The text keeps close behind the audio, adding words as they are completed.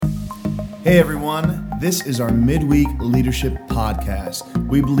Hey everyone, this is our midweek leadership podcast.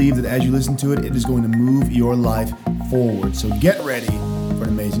 We believe that as you listen to it, it is going to move your life forward. So get ready for an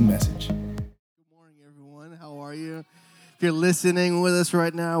amazing message. Good morning, everyone. How are you? If you're listening with us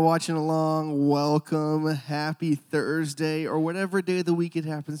right now, watching along, welcome. Happy Thursday, or whatever day of the week it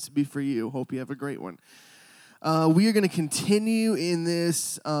happens to be for you. Hope you have a great one. We are going to continue in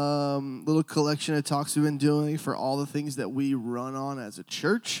this little collection of talks we've been doing for all the things that we run on as a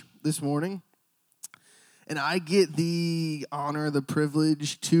church this morning. And I get the honor, the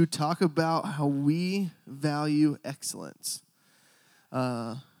privilege to talk about how we value excellence.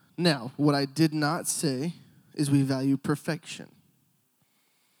 Now, what I did not say is we value perfection.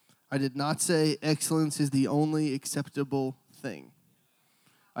 I did not say excellence is the only acceptable thing.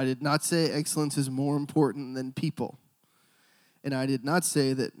 I did not say excellence is more important than people. And I did not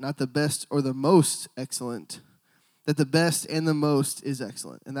say that not the best or the most excellent, that the best and the most is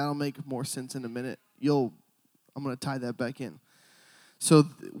excellent. And that'll make more sense in a minute. I'm going to tie that back in. So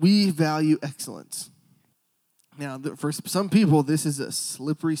we value excellence. Now, for some people, this is a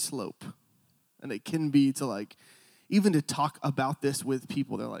slippery slope. And it can be to even to talk about this with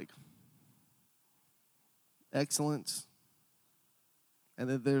people, they're like, excellence. And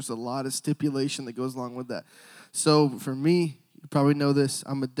then there's a lot of stipulation that goes along with that. So for me, you probably know this,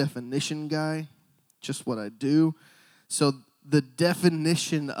 I'm a definition guy, just what I do. So the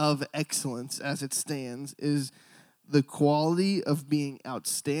definition of excellence as it stands is the quality of being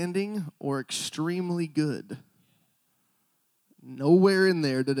outstanding or extremely good. Nowhere in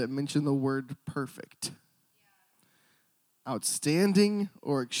there did it mention the word perfect. Outstanding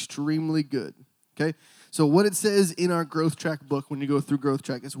or extremely good. Okay? So what it says in our Growth Track book when you go through Growth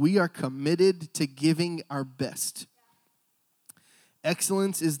Track is we are committed to giving our best.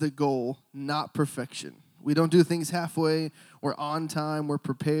 Excellence is the goal, not perfection. We don't do things halfway. We're on time. We're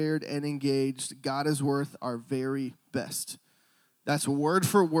prepared and engaged. God is worth our very best. That's word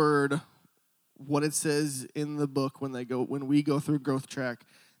for word what it says in the book when we go through Growth Track.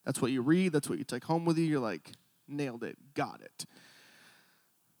 That's what you read. That's what you take home with you. You're like, nailed it. Got it.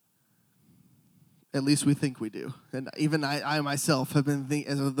 At least we think we do. And even I myself have been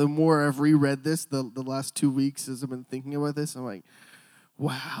thinking, the more I've reread this, the last 2 weeks as I've been thinking about this, I'm like,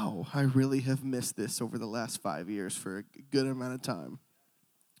 wow, I really have missed this over the last 5 years for a good amount of time.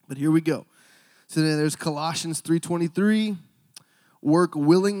 But here we go. So then there's Colossians 3:23. Work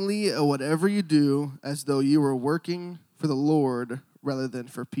willingly at whatever you do as though you were working for the Lord rather than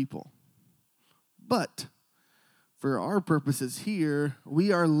for people. But for our purposes here,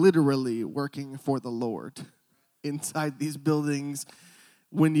 we are literally working for the Lord inside these buildings.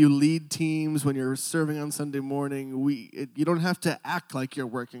 When you lead teams, when you're serving on Sunday morning, you don't have to act like you're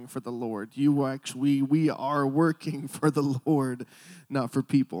working for the Lord. We are working for the Lord, not for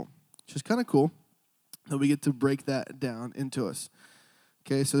people. Which is kind of cool that we get to break that down into us.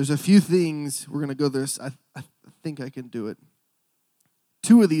 Okay, so there's a few things. We're going to go this. I think I can do it.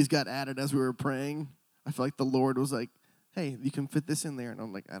 2 of these got added as we were praying. I feel like the Lord was like, hey, you can fit this in there. And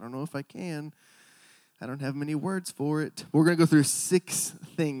I'm like, I don't know if I can. I don't have many words for it. We're going to go through 6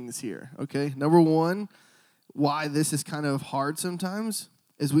 things here, okay? Number 1, why this is kind of hard sometimes,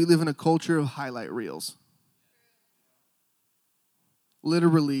 is we live in a culture of highlight reels.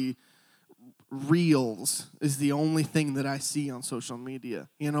 Literally, reels is the only thing that I see on social media.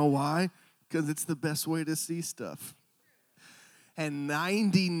 You know why? Because it's the best way to see stuff. And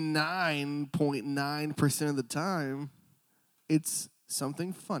 99.9% of the time, it's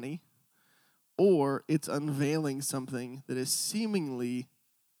something funny, or it's unveiling something that is seemingly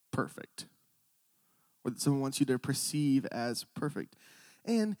perfect, or that someone wants you to perceive as perfect.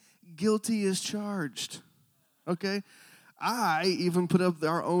 And guilty is charged, okay? I even put up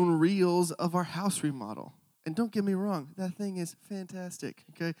our own reels of our house remodel. And don't get me wrong, that thing is fantastic,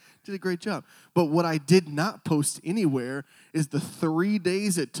 okay? Did a great job. But what I did not post anywhere is the 3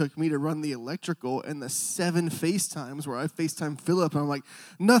 days it took me to run the electrical and the 7 FaceTimes where I FaceTime Philip and I'm like,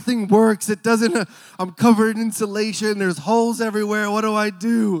 nothing works. It doesn't, I'm covered in insulation. There's holes everywhere. What do I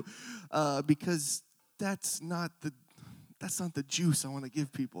do? Because that's not the juice I want to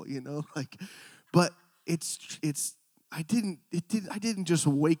give people, you know? But I didn't just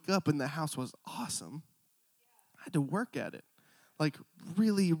wake up and the house was awesome. I had to work at it,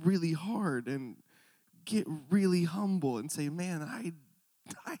 really, really hard, and get really humble and say, man, I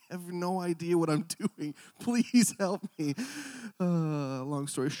have no idea what I'm doing. Please help me. Long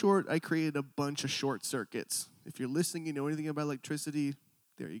story short, I created a bunch of short circuits. If you're listening, you know anything about electricity,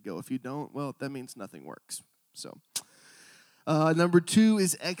 there you go. If you don't, well, that means nothing works. So, number 2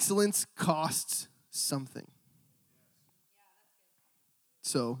 is excellence costs something.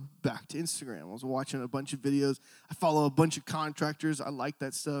 So back to Instagram. I was watching a bunch of videos. I follow a bunch of contractors. I like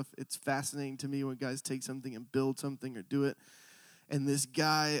that stuff. It's fascinating to me when guys take something and build something or do it. And this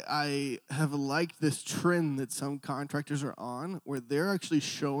guy, I have liked this trend that some contractors are on where they're actually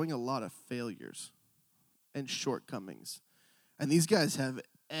showing a lot of failures and shortcomings. And these guys have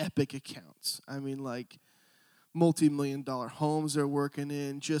epic accounts. I mean, like multi-million-dollar homes they're working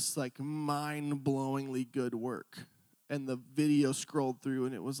in, just like mind-blowingly good work. And the video scrolled through,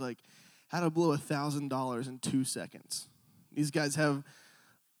 and it was like, how to blow $1,000 in 2 seconds. These guys have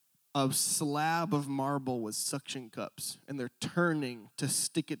a slab of marble with suction cups, and they're turning to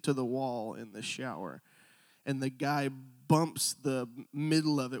stick it to the wall in the shower. And the guy bumps the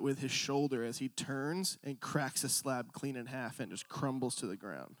middle of it with his shoulder as he turns and cracks the slab clean in half and just crumbles to the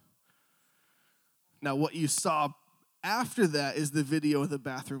ground. Now, what you saw after that is the video of the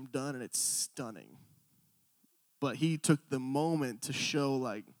bathroom done, and it's stunning. But he took the moment to show,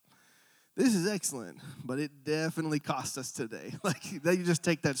 like, this is excellent, but it definitely cost us today. Like, then you just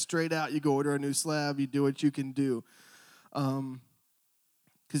take that straight out, you go order a new slab, you do what you can do.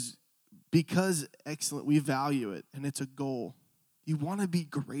 Because excellent, we value it, and it's a goal. You want to be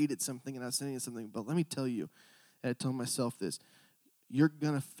great at something and outstanding at something, but let me tell you, and I tell myself this, you're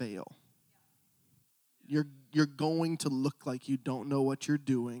going to fail. You're going to look like you don't know what you're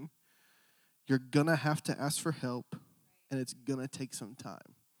doing. You're going to have to ask for help, and it's going to take some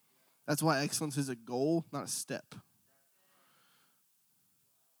time. That's why excellence is a goal, not a step.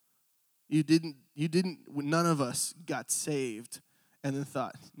 None of us got saved and then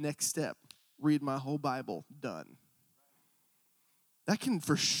thought, next step, read my whole Bible, done. That can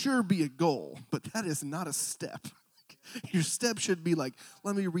for sure be a goal, but that is not a step. Your step should be like,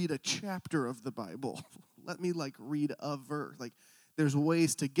 let me read a chapter of the Bible. Let me read a verse. There's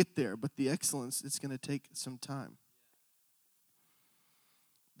ways to get there, but the excellence, it's going to take some time.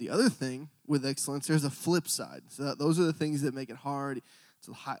 The other thing with excellence, there's a flip side. So those are the things that make it hard.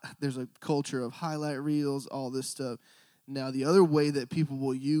 There's a culture of highlight reels, all this stuff. Now, the other way that people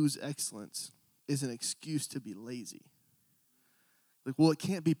will use excellence is an excuse to be lazy. Well, it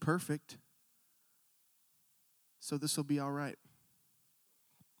can't be perfect, so this will be all right,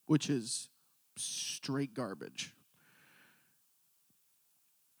 which is straight garbage.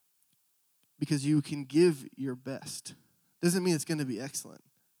 Because you can give your best. Doesn't mean it's going to be excellent,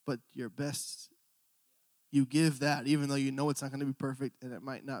 but your best, you give that even though you know it's not going to be perfect and it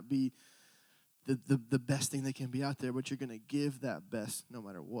might not be the best thing that can be out there, but you're going to give that best no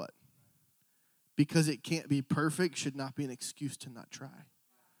matter what. Because it can't be perfect should not be an excuse to not try.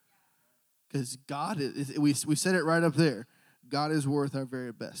 Because God we said it right up there. God is worth our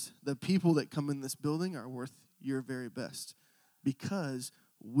very best. The people that come in this building are worth your very best because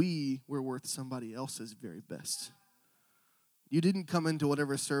we were worth somebody else's very best. You didn't come into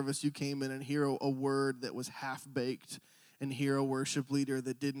whatever service you came in and hear a word that was half-baked and hear a worship leader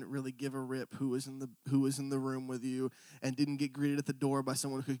that didn't really give a rip who was in the room with you and didn't get greeted at the door by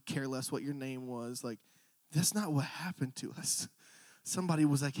someone who could care less what your name was. That's not what happened to us. Somebody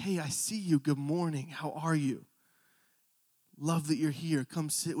was like, hey, I see you. Good morning. How are you? Love that you're here. Come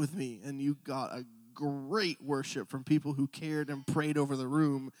sit with me. And you got a great worship from people who cared and prayed over the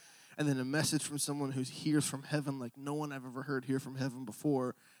room. And then a message from someone who hears from heaven like no one I've ever heard hear from heaven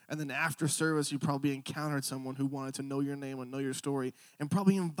before. And then after service, you probably encountered someone who wanted to know your name and know your story and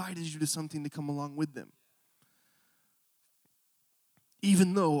probably invited you to something to come along with them.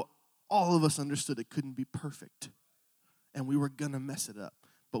 Even though all of us understood it couldn't be perfect and we were going to mess it up,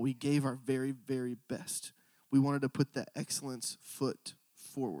 but we gave our very, very best. We wanted to put that excellence foot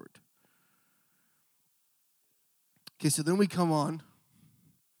forward. Okay, so then we come on.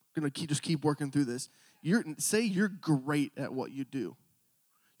 We're going to just keep working through this. Say you're great at what you do.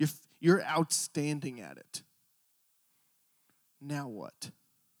 You're outstanding at it. Now what?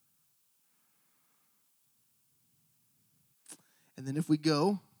 And then if we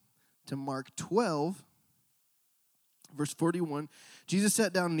go to Mark 12, verse 41, Jesus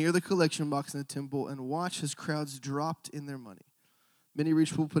sat down near the collection box in the temple and watched as crowds dropped in their money. Many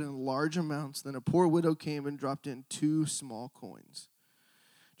rich people put in large amounts. Then a poor widow came and dropped in 2 small coins.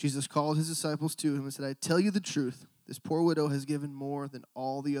 Jesus called his disciples to him and said, I tell you the truth, this poor widow has given more than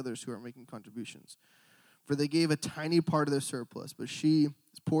all the others who are making contributions. For they gave a tiny part of their surplus, but she,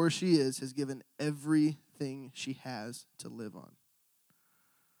 as poor as she is, has given everything she has to live on.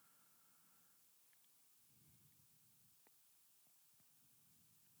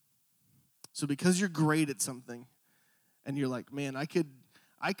 So because you're great at something, and you're like, man, I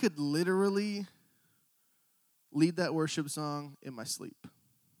could literally lead that worship song in my sleep.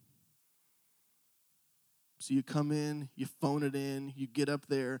 So you come in, you phone it in, you get up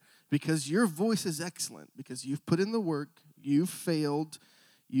there because your voice is excellent, because you've put in the work, you've failed,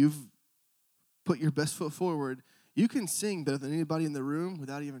 you've put your best foot forward. You can sing better than anybody in the room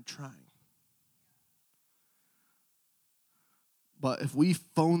without even trying. But if we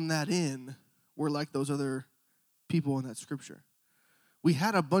phone that in, we're like those other people in that scripture. We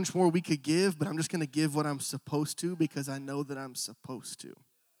had a bunch more we could give, but I'm just going to give what I'm supposed to because I know that I'm supposed to.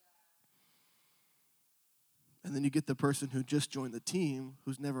 And then you get the person who just joined the team,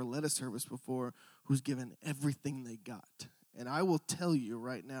 who's never led a service before, who's given everything they got. And I will tell you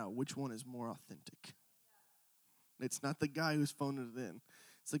right now which one is more authentic. It's not the guy who's phoning it in.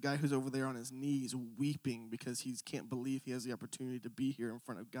 It's the guy who's over there on his knees weeping because he can't believe he has the opportunity to be here in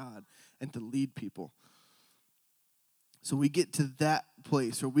front of God and to lead people. So we get to that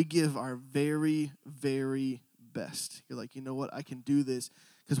place where we give our very, very best. You're like, you know what? I can do this.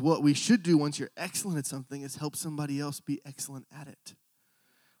 Because what we should do once you're excellent at something is help somebody else be excellent at it.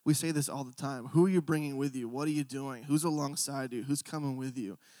 We say this all the time. Who are you bringing with you? What are you doing? Who's alongside you? Who's coming with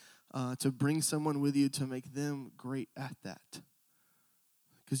you? To bring someone with you to make them great at that.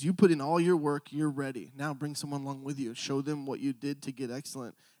 Because you put in all your work, you're ready. Now bring someone along with you. Show them what you did to get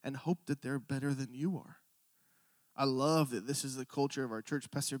excellent and hope that they're better than you are. I love that this is the culture of our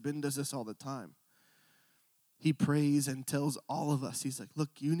church. Pastor Ben does this all the time. He prays and tells all of us, he's like, look,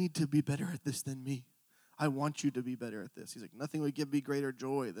 you need to be better at this than me. I want you to be better at this. He's like, nothing would give me greater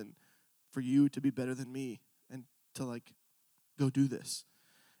joy than for you to be better than me and to go do this.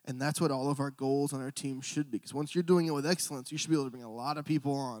 And that's what all of our goals on our team should be. Because once you're doing it with excellence, you should be able to bring a lot of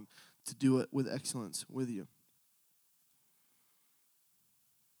people on to do it with excellence with you.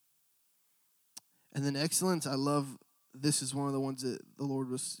 And then excellence, I love, this is one of the ones that the Lord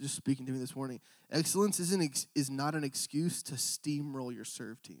was just speaking to me this morning. Excellence is not an excuse to steamroll your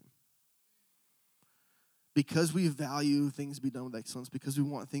serve team. Because we value things to be done with excellence, because we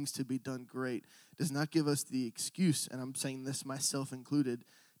want things to be done great, does not give us the excuse, and I'm saying this myself included,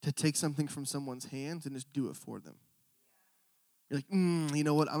 to take something from someone's hands and just do it for them. You're like, you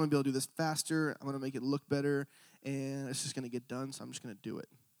know what, I'm going to be able to do this faster, I'm going to make it look better, and it's just going to get done, so I'm just going to do it.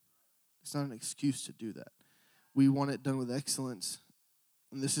 It's not an excuse to do that. We want it done with excellence.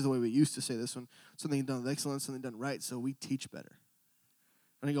 And this is the way we used to say this one. Something done with excellence, something done right, so we teach better.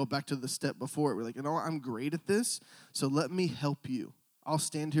 And I go back to the step before it. We're like, you know what? I'm great at this, so let me help you. I'll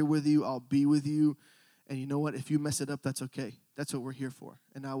stand here with you. I'll be with you. And you know what? If you mess it up, that's okay. That's what we're here for.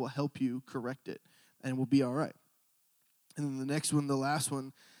 And I will help you correct it, and we'll be all right. And then the next one, the last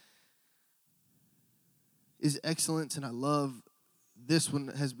one, is excellence. And I love this one,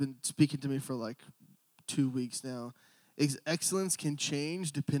 has been speaking to me for 2 weeks now. Excellence can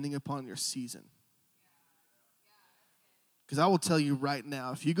change depending upon your season. Because I will tell you right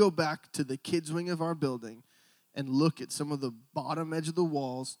now, if you go back to the kids' wing of our building and look at some of the bottom edge of the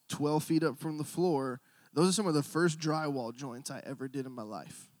walls, 12 feet up from the floor, those are some of the first drywall joints I ever did in my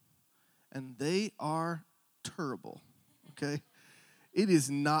life. And they are terrible, okay? It is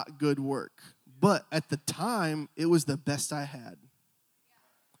not good work. But at the time, it was the best I had.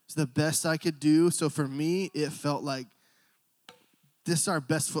 It's the best I could do. So for me, it felt like, this is our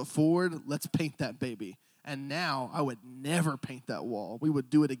best foot forward. Let's paint that baby. And now I would never paint that wall. We would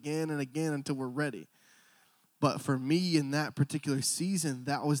do it again and again until we're ready. But for me in that particular season,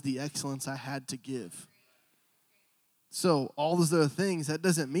 that was the excellence I had to give. So all those other things, that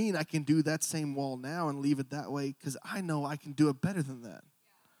doesn't mean I can do that same wall now and leave it that way, because I know I can do it better than that.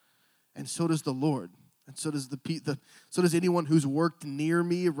 And so does the Lord. And so does so does anyone who's worked near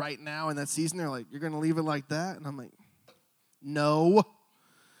me right now in that season. They're like, you're going to leave it like that? And I'm like, no.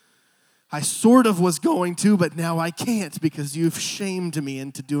 I sort of was going to, but now I can't because you've shamed me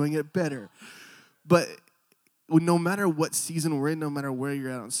into doing it better. But no matter what season we're in, no matter where you're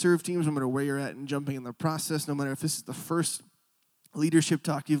at on serve teams, no matter where you're at in jumping in the process, no matter if this is the first leadership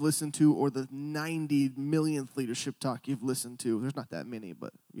talk you've listened to or the 90 millionth leadership talk you've listened to, there's not that many,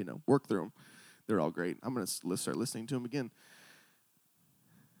 but, work through them. They're all great. I'm going to start listening to them again.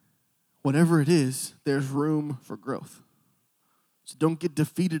 Whatever it is, there's room for growth. So don't get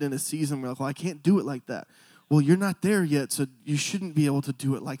defeated in a season where you're like, well, I can't do it like that. Well, you're not there yet, so you shouldn't be able to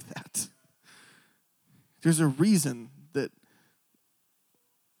do it like that. There's a reason that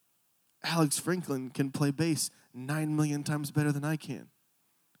Alex Franklin can play bass 9 million times better than I can.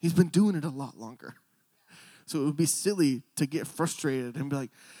 He's been doing it a lot longer. So it would be silly to get frustrated and be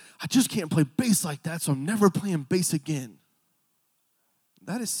like, I just can't play bass like that, so I'm never playing bass again.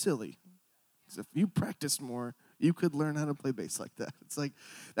 That is silly. Because if you practice more, you could learn how to play bass like that. It's like,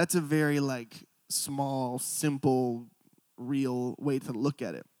 that's a very small, simple, real way to look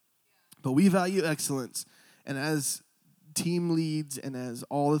at it. But we value excellence, And as team leads and as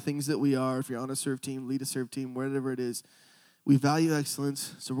all the things that we are, if you're on a serve team, lead a serve team, whatever it is, we value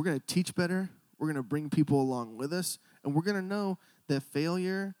excellence. So we're going to teach better. We're going to bring people along with us. And we're going to know that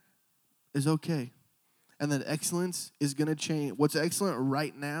failure is okay. And that excellence is going to change. What's excellent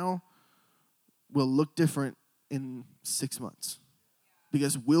right now will look different in 6 months.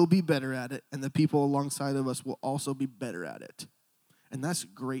 Because we'll be better at it, and the people alongside of us will also be better at it. And that's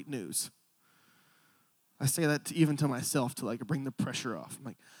great news. I say that even to myself to bring the pressure off. I'm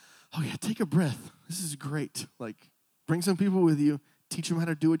like, oh yeah, take a breath. This is great. Bring some people with you, teach them how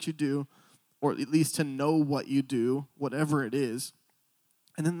to do what you do, or at least to know what you do, whatever it is.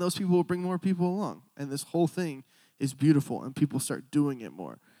 And then those people will bring more people along. And this whole thing is beautiful, and people start doing it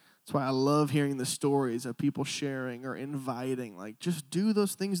more. That's why I love hearing the stories of people sharing or inviting. Just do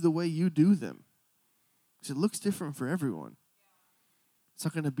those things the way you do them. Because it looks different for everyone. It's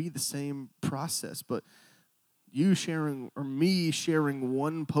not going to be the same process. But you sharing or me sharing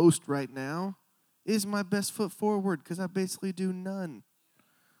one post right now is my best foot forward because I basically do none.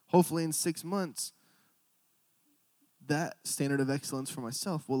 Hopefully in 6 months, that standard of excellence for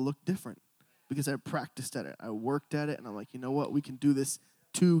myself will look different. Because I practiced at it. I worked at it. And I'm like, you know what? We can do this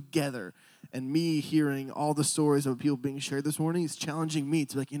together. And me hearing all the stories of people being shared this morning is challenging me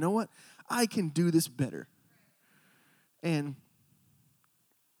to be like, you know what? I can do this better. And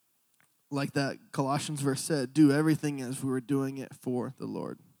like that Colossians verse said, do everything as we were doing it for the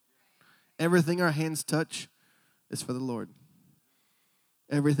Lord. Everything our hands touch is for the Lord.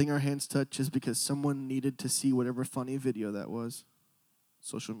 Everything our hands touch is because someone needed to see whatever funny video that was.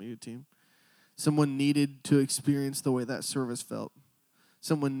 Social media team. Someone needed to experience the way that service felt.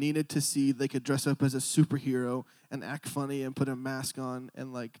 Someone needed to see they could dress up as a superhero and act funny and put a mask on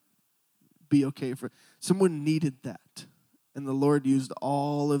and be okay for. Someone needed that. And the Lord used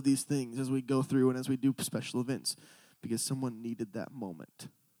all of these things as we go through and as we do special events because someone needed that moment.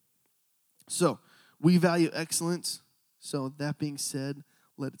 So we value excellence. So that being said,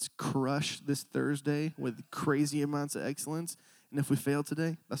 let's crush this Thursday with crazy amounts of excellence. And if we fail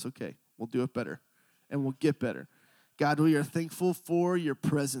today, that's okay. We'll do it better and we'll get better. God, we are thankful for your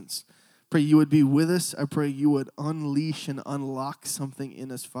presence. Pray you would be with us. I pray you would unleash and unlock something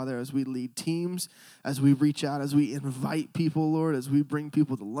in us, Father, as we lead teams, as we reach out, as we invite people, Lord, as we bring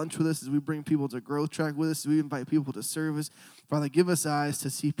people to lunch with us, as we bring people to Growth Track with us, as we invite people to service. Father, give us eyes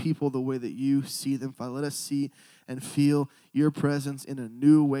to see people the way that you see them. Father, let us see and feel your presence in a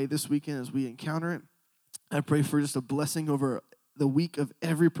new way this weekend as we encounter it. I pray for just a blessing over the week of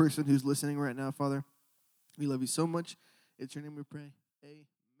every person who's listening right now, Father. We love you so much. It's your name we pray. Amen.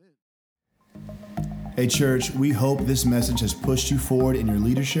 Hey, church, we hope this message has pushed you forward in your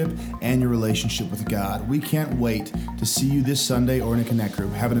leadership and your relationship with God. We can't wait to see you this Sunday or in a Connect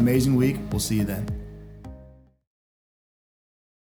group. Have an amazing week. We'll see you then.